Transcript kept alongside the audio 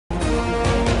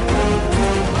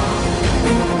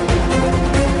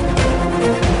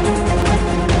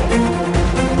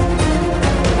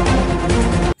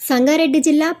సంగారెడ్డి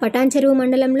జిల్లా పటాన్చెరు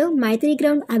మండలంలో మైత్రి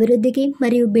గ్రౌండ్ అభివృద్ధికి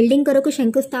మరియు బిల్డింగ్ కొరకు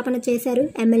శంకుస్థాపన చేశారు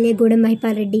ఎమ్మెల్యే గూడెం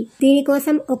మహిపాల్ రెడ్డి.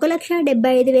 దీనికోసం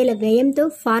 1,75,000 వ్యయంతో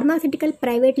ఫార్మాసిటికల్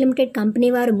ప్రైవేట్ లిమిటెడ్ కంపెనీ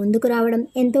వారు ముందుకు రావడం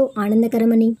ఎంతో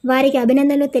ఆనందకరమని వారికి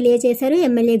అభినందనలు తెలియజేశారు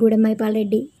ఎమ్మెల్యే గూడెం మహిపాల్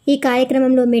రెడ్డి. ఈ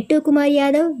కార్యక్రమంలో మెట్టు కుమార్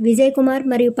యాదవ్, విజయ్ కుమార్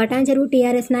మరియు పటాన్చెరు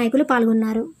టీఆర్ఎస్ నాయకులు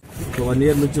పాల్గొన్నారు. 1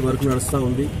 year నుంచి వర్క్ నడుస్తూ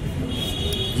ఉంది.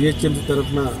 జిహెచ్ఎంసీ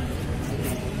తరఫున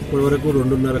ఇప్పటి వరకు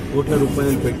 2.5 కోట్ల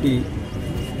రూపాయలు పెట్టి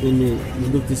దీన్ని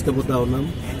ముందుకు తీసుకుపోతా ఉన్నాం.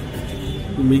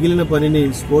 మిగిలిన పనిని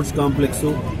sports complex,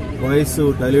 boys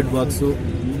toilet box,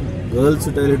 girls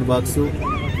toilet box,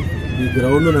 ఈ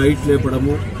గ్రౌండ్ను హైట్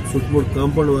లేపడము, చుట్టుముడు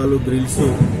కాంపౌండ్ వాళ్ళు, గ్రిల్స్,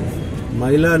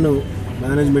 మహిళను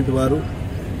మేనేజ్మెంట్ వారు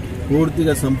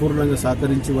పూర్తిగా సంపూర్ణంగా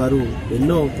సహకరించి వారు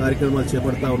ఎన్నో కార్యక్రమాలు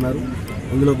చేపడతా ఉన్నారు.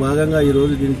 అందులో భాగంగా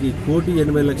ఈరోజు దీనికి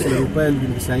 1,80,00,000 రూపాయలు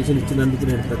దీనికి శాంక్షన్ ఇచ్చినందుకు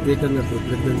నేను ప్రత్యేకంగా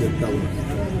కృతజ్ఞతలు చెప్తా ఉన్నాను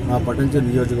మా పటాన్చెరు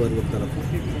నియోజకవర్గం తరఫున.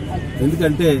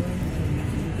 ఎందుకంటే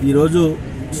ఈరోజు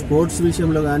స్పోర్ట్స్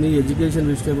విషయంలో కానీ, ఎడ్యుకేషన్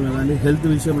విషయంలో కానీ, హెల్త్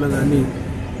విషయంలో కానీ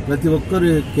ప్రతి ఒక్కరు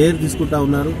కేర్ తీసుకుంటా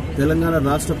ఉన్నారు. తెలంగాణ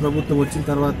రాష్ట్ర ప్రభుత్వం వచ్చిన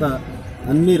తర్వాత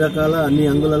అన్ని రకాల, అన్ని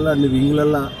అంగులల్లో, అన్ని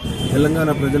వింగులల్లో తెలంగాణ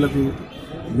ప్రజలకు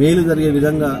మేలు జరిగే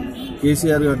విధంగా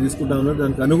కేసీఆర్ గారు తీసుకుంటా ఉన్నారు.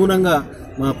 దానికి అనుగుణంగా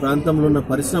మా ప్రాంతంలో ఉన్న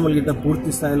పరిశ్రమలు గిట్ట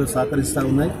పూర్తి స్థాయిలో సహకరిస్తూ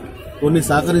ఉన్నాయి. కొన్ని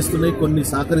సహకరిస్తున్నాయి, కొన్ని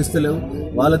సహకరిస్తలేవు.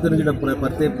 వాళ్ళతో గిట్ట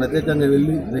ప్రత్యేకంగా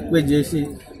వెళ్ళి రిక్వెస్ట్ చేసి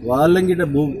వాళ్ళని గిట్ట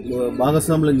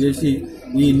భాగస్వాములను చేసి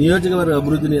ఈ నియోజకవర్గ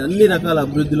అభివృద్ధిని, అన్ని రకాల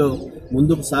అభివృద్ధిలో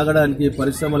ముందుకు సాగడానికి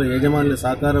పరిశ్రమల యజమానుల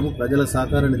సహకారం, ప్రజల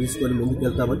సహకారాన్ని తీసుకొని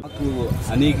ముందుకెళ్తామని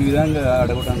అనేక విధంగా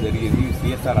అడగడం జరిగింది.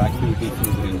 సిఎస్ఆర్ యాక్టివిటీస్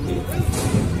గురించి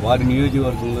వారి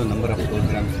నియోజకవర్గంలో నెంబర్ ఆఫ్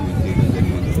ప్రోగ్రామ్స్ చేయడం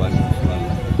జరిగింది.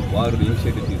 వారు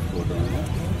ఇనిషియేటివ్ తీసుకోవడం.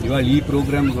 ఇవాళ ఈ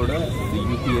ప్రోగ్రామ్ కూడా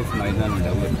యూపీఎస్ మైదానం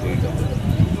డెవలప్ చేయడం,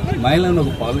 మైలాన్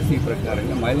ఒక పాలసీ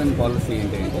ప్రకారంగా మైలాన్ పాలసీ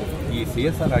ఏంటంటే ఈ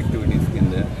సిఎస్ఆర్ యాక్టివిటీస్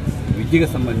కింద విద్యకు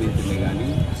సంబంధించింది కానీ,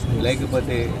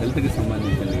 లేకపోతే హెల్త్కి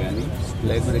సంబంధించింది కానీ,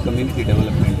 లేకపోతే కమ్యూనిటీ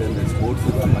డెవలప్మెంట్,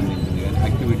 స్పోర్ట్స్కి సంబంధించింది కానీ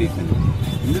యాక్టివిటీస్ అని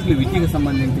ఇందులో విద్యకు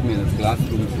సంబంధించి మేము క్లాస్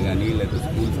రూమ్స్ కానీ, లేకపోతే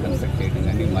స్కూల్స్ కన్స్ట్రక్ట్ చేయడం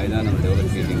కానీ, మైదానం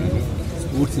డెవలప్ చేయడం కానీ,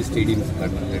 స్పోర్ట్స్ స్టేడియంస్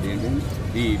కన్స్ట్రక్ట్ చేయడం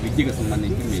ఈ విద్యకు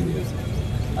సంబంధించి మేము చేస్తాం.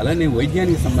 అలానే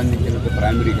వైద్యానికి సంబంధించిన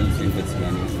ప్రైమరీ హెల్త్ సెంటర్స్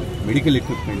కానీ, మెడికల్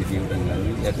ఎక్విప్మెంట్ ఇవ్వడం కానీ,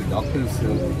 లేకపోతే డాక్టర్స్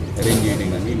అరేంజ్ చేయడం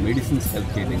కానీ, మెడిసిన్స్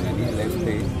హెల్ప్ చేయడం కానీ,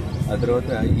 లేకపోతే ఆ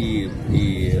తర్వాత ఈ ఈ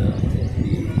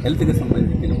హెల్త్కి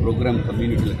సంబంధించిన ప్రోగ్రామ్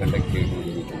కమ్యూనిటీలో కండక్ట్ చేయడం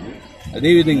జరుగుతుంది.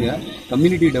 అదేవిధంగా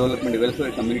community development,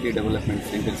 welfare community development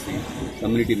centres,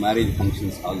 community marriage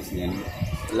functions halls కానీ,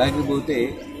 లేకపోతే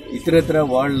ఇతరత్ర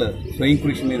వాళ్ళ స్వయం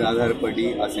కృషి మీద ఆధారపడి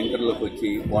ఆ సెంటర్లోకి వచ్చి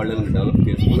వాళ్ళని డెవలప్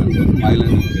చేసుకోవడానికి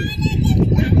మైలాన్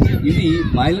ఇది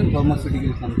Mylan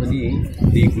pharmaceutical company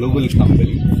the global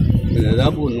company.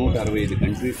 దాదాపు 165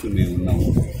 కంట్రీస్లో మేము ఉన్నాము.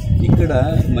 ఇక్కడ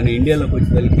మన ఇండియాలోకి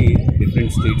వచ్చేదానికి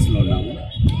డిఫరెంట్ స్టేట్స్లో ఉన్నాము.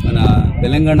 మన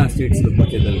తెలంగాణ స్టేట్స్లోకి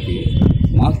వచ్చేదానికి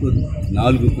మాకు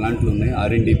 4 ప్లాంట్లు ఉన్నాయి,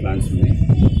 R&D ప్లాంట్స్ ఉన్నాయి.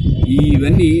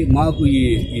 ఇవన్నీ మాకు ఈ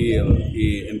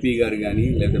ఎంపీ గారు కానీ,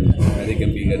 లేదా అధిక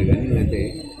ఎంపీ గారు కానీ, లేకపోతే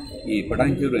ఈ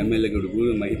పటాన్చెరు ఎమ్మెల్యే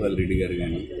గూడెం మహిపాల్ రెడ్డి గారు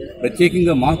కానీ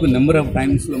ప్రత్యేకంగా మాకు నెంబర్ ఆఫ్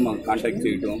టైమ్స్లో మాకు కాంటాక్ట్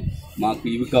చేయడం, మాకు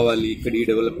ఇవి కావాలి, ఇక్కడ ఈ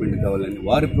డెవలప్మెంట్ కావాలని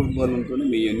వారి ప్రోత్సాహంతోనే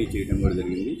మేము అన్నీ చేయడం కూడా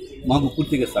జరిగింది. మాకు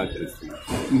పూర్తిగా సహకరిస్తుంది.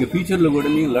 ఇంకా ఫ్యూచర్లో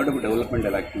కూడా లాట్ ఆఫ్ డెవలప్మెంట్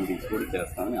యాక్టివిటీస్ కూడా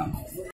చేస్తామని ఆశిస్తున్నాం.